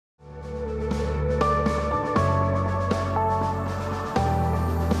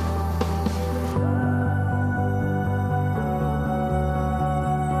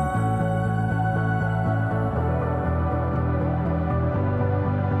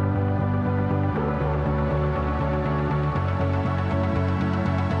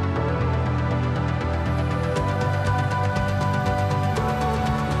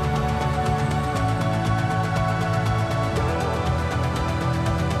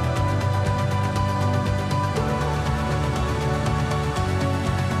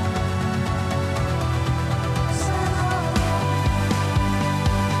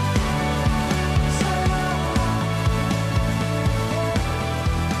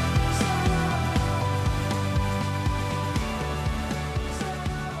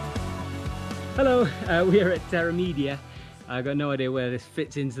Hello, we are at Terra. I've got no idea where this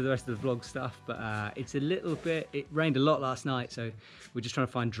fits into the rest of the vlog stuff, but it's a little bit, it rained a lot last night, so we're just trying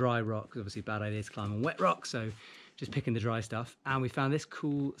to find dry rock, because obviously bad idea to climb on wet rock, so just picking the dry stuff. And we found this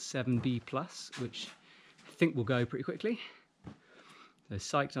cool 7B+, which I think will go pretty quickly. So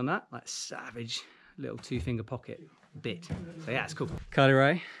psyched on that, like savage little 2-finger pocket bit. So yeah, it's cool. Carly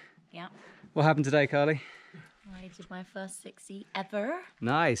Ray? Yeah. What happened today, Carly? I did my first 6E ever.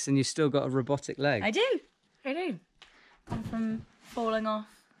 Nice, and you still got a robotic leg. I do. Gone from falling off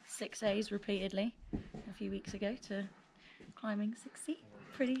 6As repeatedly a few weeks ago to climbing 6E.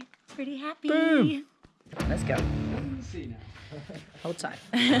 Pretty happy. Boom. Let's go. See now. Hold tight.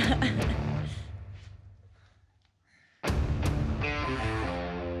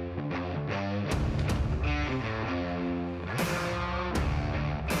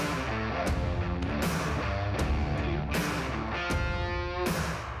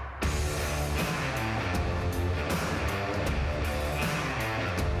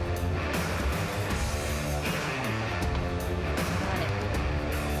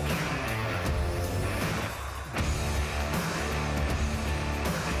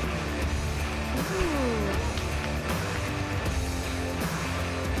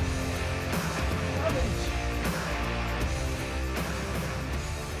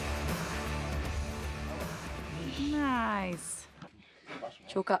 Nice.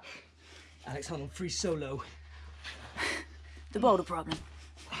 Chalk up. Alex Honnold free solo. The boulder problem.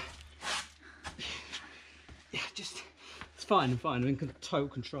 Yeah, just, it's fine, I'm in total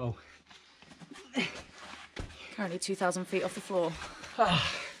control. Currently 2,000 feet off the floor.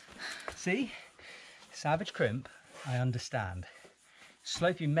 See? Savage crimp, I understand.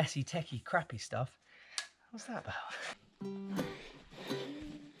 Slopey, messy, techie, crappy stuff. What's that about?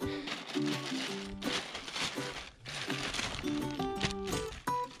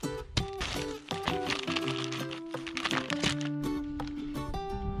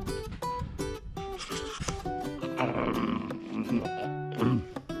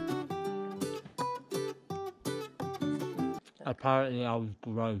 Apparently I was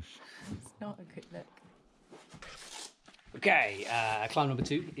gross. It's not a good look. Okay, climb number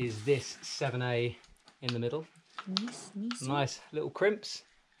 2 is this 7A in the middle. Nice little crimps.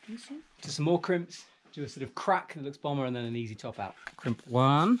 Just some more crimps. Do a sort of crack that looks bomber and then an easy top out. Crimp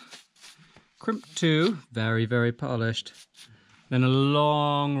 1. Crimp 2. Very, very polished. Then a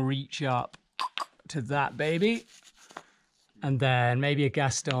long reach up to that baby. And then maybe a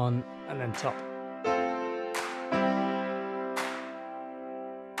Gaston and then top.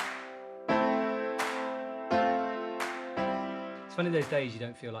 It's one of those days you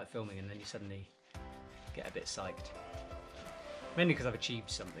don't feel like filming and then you suddenly get a bit psyched. Mainly because I've achieved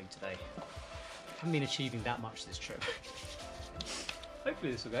something today. I haven't been achieving that much this trip.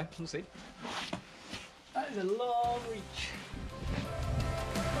 Hopefully this will go, we'll see. That is a long reach.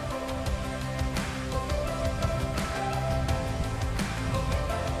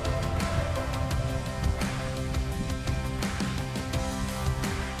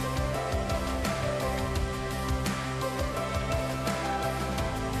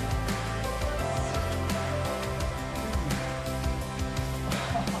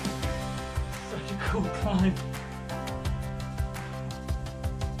 Cool climb.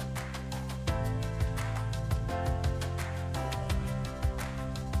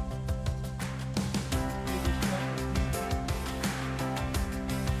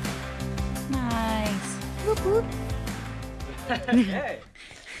 Nice. Whoop, whoop. Hey,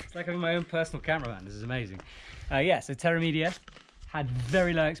 it's like having my own personal cameraman. This is amazing. Yeah, so Terra had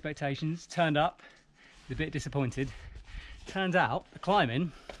very low expectations. Turned up, a bit disappointed. Turns out the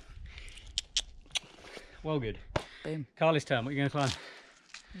climbing, well good. Boom. Carly's turn, what are you going to climb?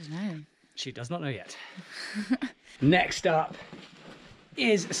 I don't know. She does not know yet. Next up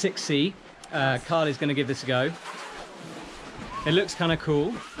is 6C. Carly's going to give this a go. It looks kind of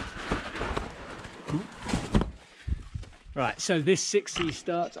cool. Right, so this 6C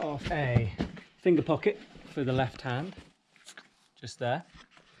starts off a finger pocket for the left hand. Just there.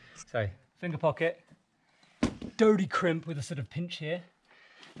 So, finger pocket, dirty crimp with a sort of pinch here.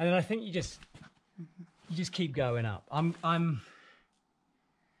 And then I think you just keep going up. I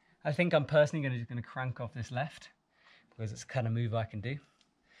think I'm personally just going to crank off this left because it's the kind of move I can do.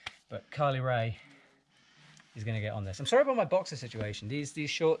 But Carly Ray is going to get on this. I'm sorry about my boxer situation. These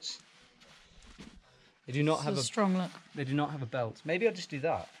shorts, they do not have a strong look. They do not have a belt. Maybe I'll just do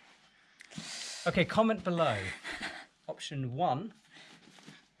that. Okay, comment below. Option 1.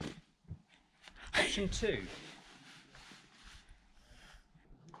 Option 2.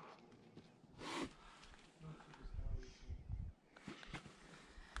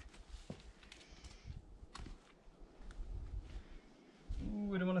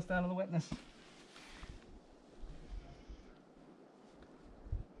 down on the wetness.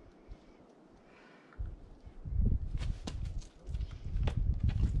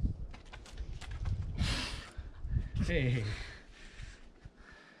 Hey.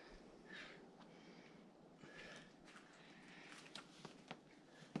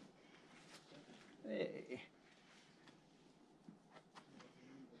 Hey.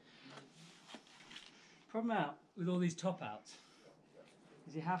 Problem out with all these top outs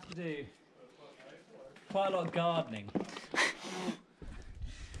is you have to do quite a lot of gardening.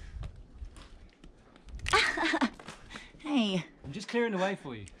 Hey. I'm just clearing the way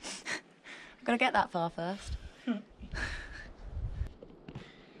for you. I've got to get that far first.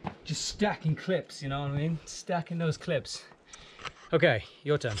 Just stacking clips, you know what I mean? Stacking those clips. Okay,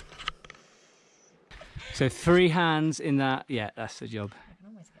 your turn. So 3 hands in that. Yeah, that's the job. I can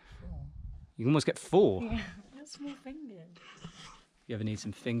almost get 4. You can almost get 4. Yeah, I've got small fingers. You ever need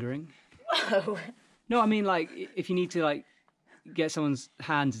some fingering? Whoa. No, I mean like if you need to like get someone's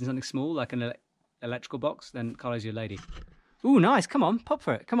hands in something small, like an electrical box, then Carlo's your lady. Ooh, nice. Come on, pop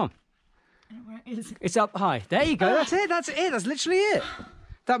for it. Come on. Where is it? It's up high. There you go. That's it. That's it. That's literally it.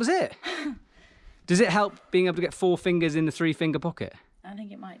 That was it. Does it help being able to get 4 fingers in the 3-finger pocket? I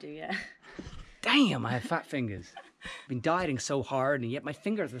think it might do, yeah. Damn, I have fat fingers. I've been dieting so hard and yet my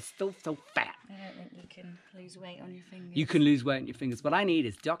fingers are still so fat. I don't think you can lose weight on your fingers. You can lose weight on your fingers. What I need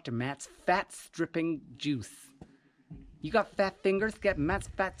is Dr. Matt's fat stripping juice. You got fat fingers? Get Matt's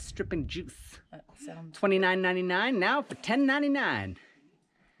fat stripping juice. That sounds... $29.99 now for $10.99.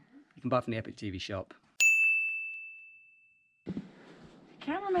 You can buy it from the Epic TV shop.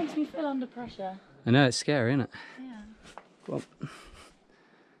 Camera makes me feel under pressure. I know, it's scary, isn't it? Yeah. Well,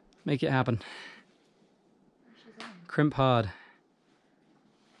 make it happen. Crimp hard.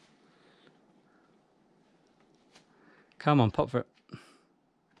 Come on, pop for it.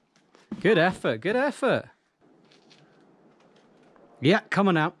 Good effort, good effort. Yeah, come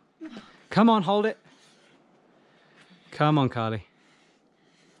on now. Come on, hold it. Come on, Carly.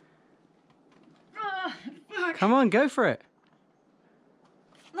 Come on, go for it.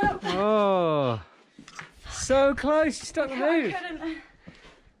 No. Oh, so close, you stuck the move. I couldn't.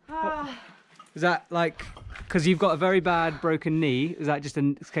 Oh. Is that like, because you've got a very bad broken knee, is that just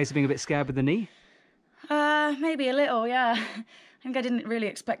a case of being a bit scared with the knee? Maybe a little, yeah. I think I didn't really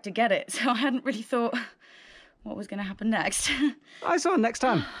expect to get it, so I hadn't really thought what was going to happen next. Nice one, next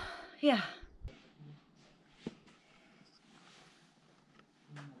time. Yeah.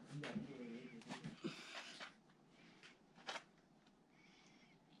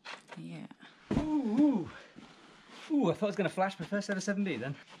 Yeah. Ooh, ooh, I thought I was going to flash my first ever 7B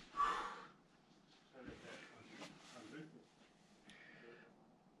then.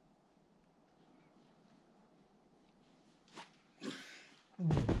 Ooh,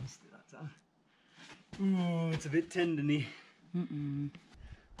 missed it that time. Ooh, it's a bit tendony. Mm-mm.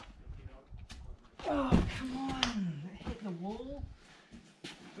 Oh, come on. It hit the wall.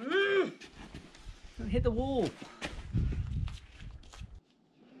 It hit the wall.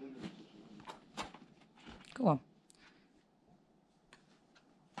 Go on.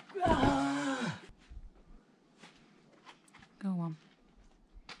 Ah. Go on.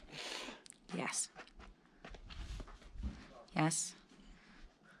 Yes. Yes.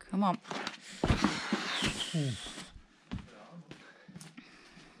 Come on.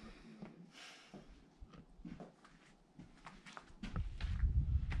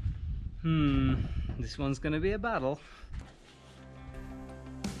 This one's gonna be a battle.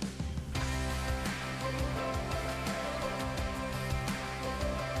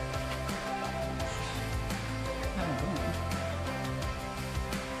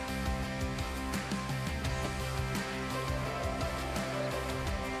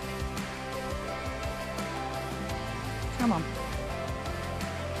 Come on.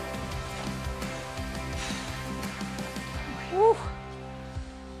 Woo.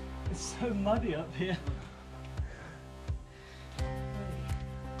 It's so muddy up here.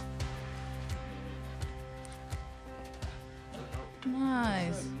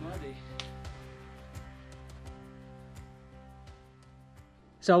 Nice. So muddy.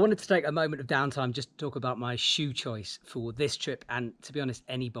 So I wanted to take a moment of downtime just to talk about my shoe choice for this trip and, to be honest,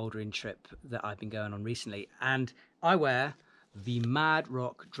 any bouldering trip that I've been going on recently. And I wear the Mad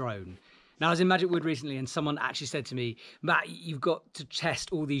Rock Drone. Now, I was in Magic Wood recently and someone actually said to me, Matt, you've got to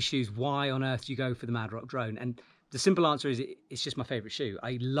test all these shoes. Why on earth do you go for the Mad Rock Drone? And the simple answer is it's just my favourite shoe.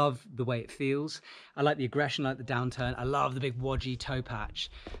 I love the way it feels. I like the aggression, I like the downturn. I love the big wodgy toe patch.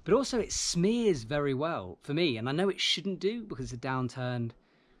 But also it smears very well for me. And I know it shouldn't do because it's a downturned,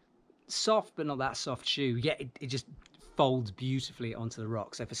 soft but not that soft shoe. Yet it just folds beautifully onto the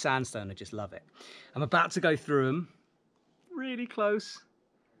rock. So for sandstone, I just love it. I'm about to go through them, really close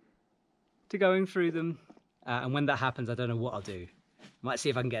to going through them. And when that happens, I don't know what I'll do. Might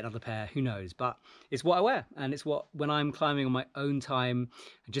see if I can get another pair, who knows, but it's what I wear. And it's what, when I'm climbing on my own time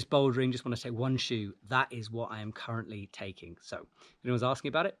and just bouldering, just want to take one shoe, that is what I am currently taking. So if anyone's asking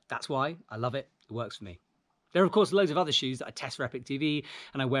about it, that's why I love it. It works for me. There are, of course, loads of other shoes that I test for Epic TV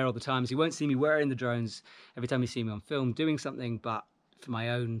and I wear all the time. So you won't see me wearing the drones every time you see me on film doing something, but for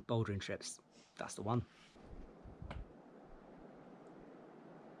my own bouldering trips, that's the one.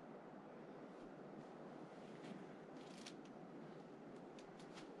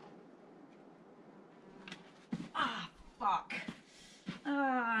 Fuck.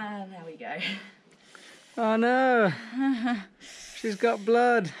 Ah, there we go. Oh no, she's got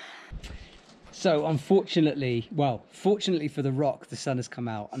blood. So unfortunately, well, fortunately for the rock, the sun has come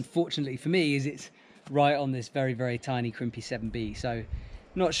out. Unfortunately for me, is it's right on this very, very tiny Crimpy 7B. So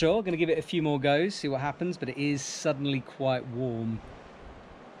not sure, gonna give it a few more goes, see what happens, but it is suddenly quite warm,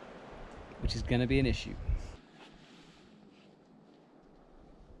 which is gonna be an issue.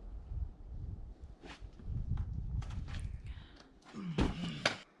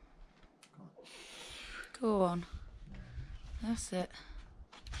 Go on. That's it.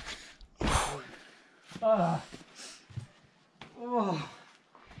 Ah. Oh,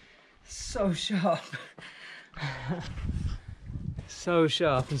 so sharp. So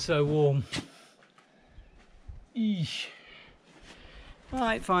sharp and so warm. Eesh.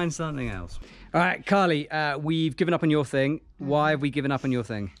 Might find something else. All right, Carly, we've given up on your thing. Why have we given up on your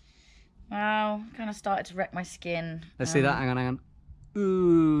thing? Well, kind of started to wreck my skin. Let's see that. Hang on, hang on.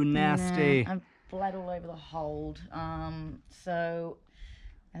 Ooh, nasty. I'm bled all over the hold. So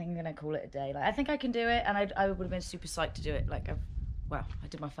I think I'm gonna call it a day. Like, I think I can do it, and I would have been super psyched to do it. Like, well, I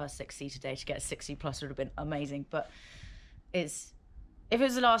did my first 6C today. To get a 6C plus would have been amazing. But if it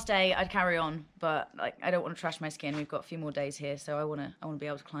was the last day, I'd carry on. But like, I don't want to trash my skin. We've got a few more days here, so I wanna be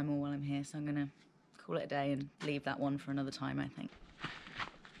able to climb more while I'm here. So I'm gonna call it a day and leave that one for another time, I think.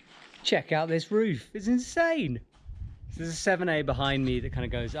 Check out this roof. It's insane. So there's a 7A behind me that kind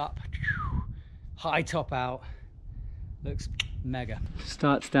of goes up. High top out. Looks mega.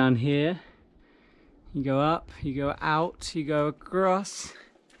 Starts down here. You go up, you go out, you go across.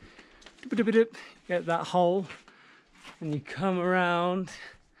 Get that hole. And you come around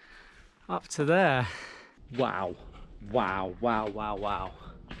up to there. Wow. Wow, wow, wow, wow.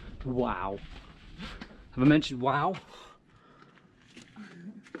 Wow. Have I mentioned wow?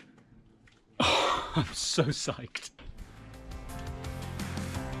 Oh, I'm so psyched.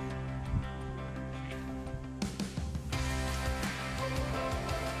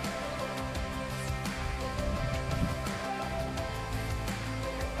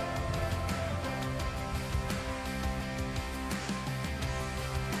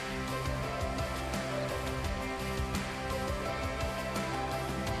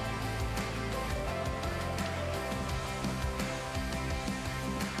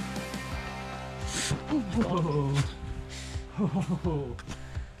 Oh. Oh.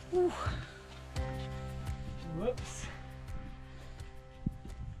 Whoops.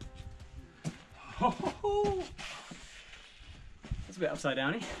 Oh. That's a bit upside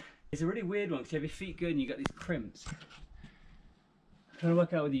downy. It's a really weird one because you have your feet good and you got these crimps. I'm trying to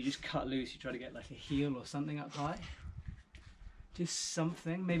work out whether you just cut loose, you try to get like a heel or something up high. Just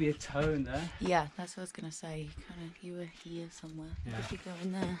something, maybe a toe in there. Yeah, that's what I was gonna say. You were here somewhere. Yeah. If you go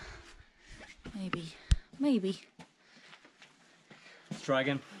in there, maybe. Let's try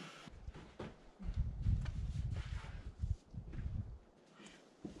again.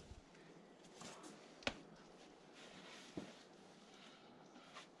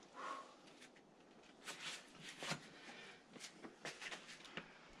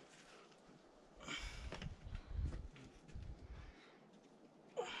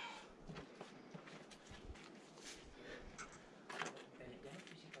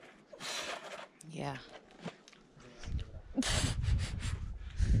 Yeah.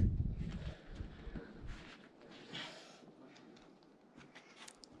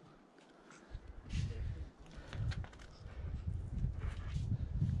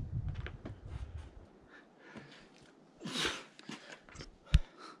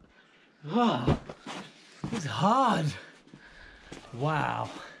 Oh, it's hard. Wow.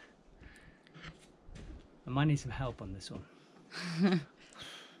 I might need some help on this one.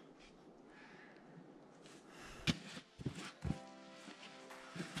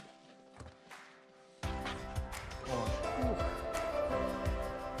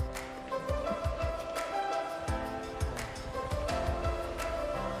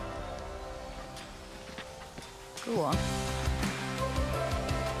 Go on.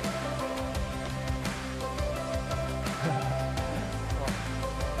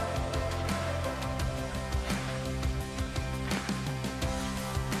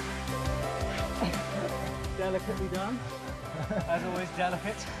 Delicately done. As always,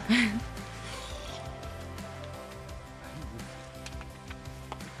 delicate.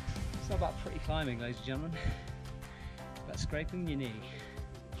 It's not about pretty climbing, ladies and gentlemen. It's about scraping your knee.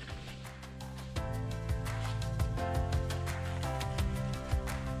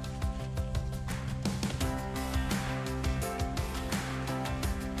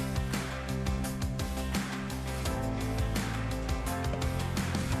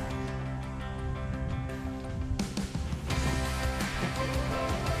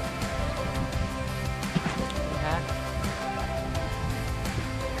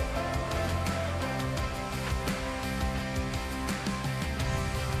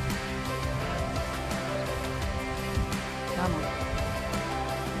 Come on.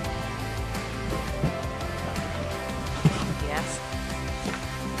 Yes.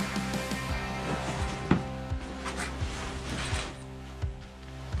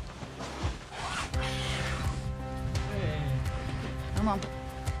 Come on.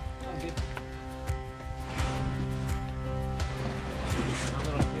 I'm good.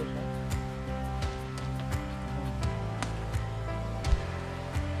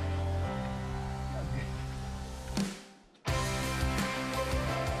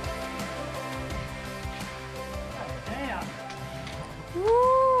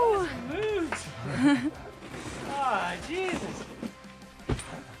 Woo! Moves! Ah, Jesus!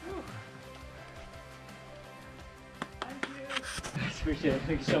 Thank you. Appreciate it.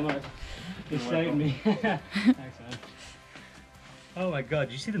 Thank you so much. You saved me. Thanks, man. Oh my God!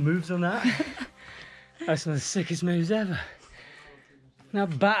 Did you see the moves on that? That's one of the sickest moves ever. Now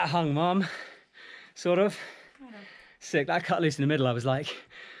bat hung, Mom. Sort of. Sick. That cut loose in the middle. I was like,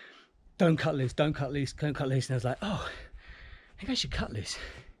 "Don't cut loose! Don't cut loose! Don't cut loose!" And I was like, "Oh, I think I should cut loose."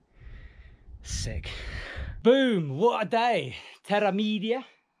 Sick. Boom! What a day! Terra Media.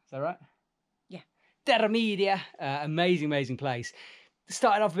 Is that right? Yeah. Terra Media. Amazing, amazing place.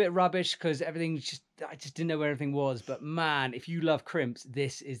 Started off a bit rubbish because I just didn't know where everything was. But man, if you love crimps,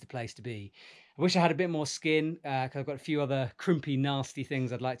 this is the place to be. I wish I had a bit more skin because I've got a few other crimpy, nasty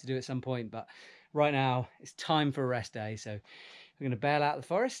things I'd like to do at some point. But right now, it's time for a rest day. So we're going to bail out the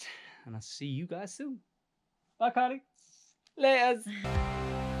forest and I'll see you guys soon. Bye, Kylie. Laters.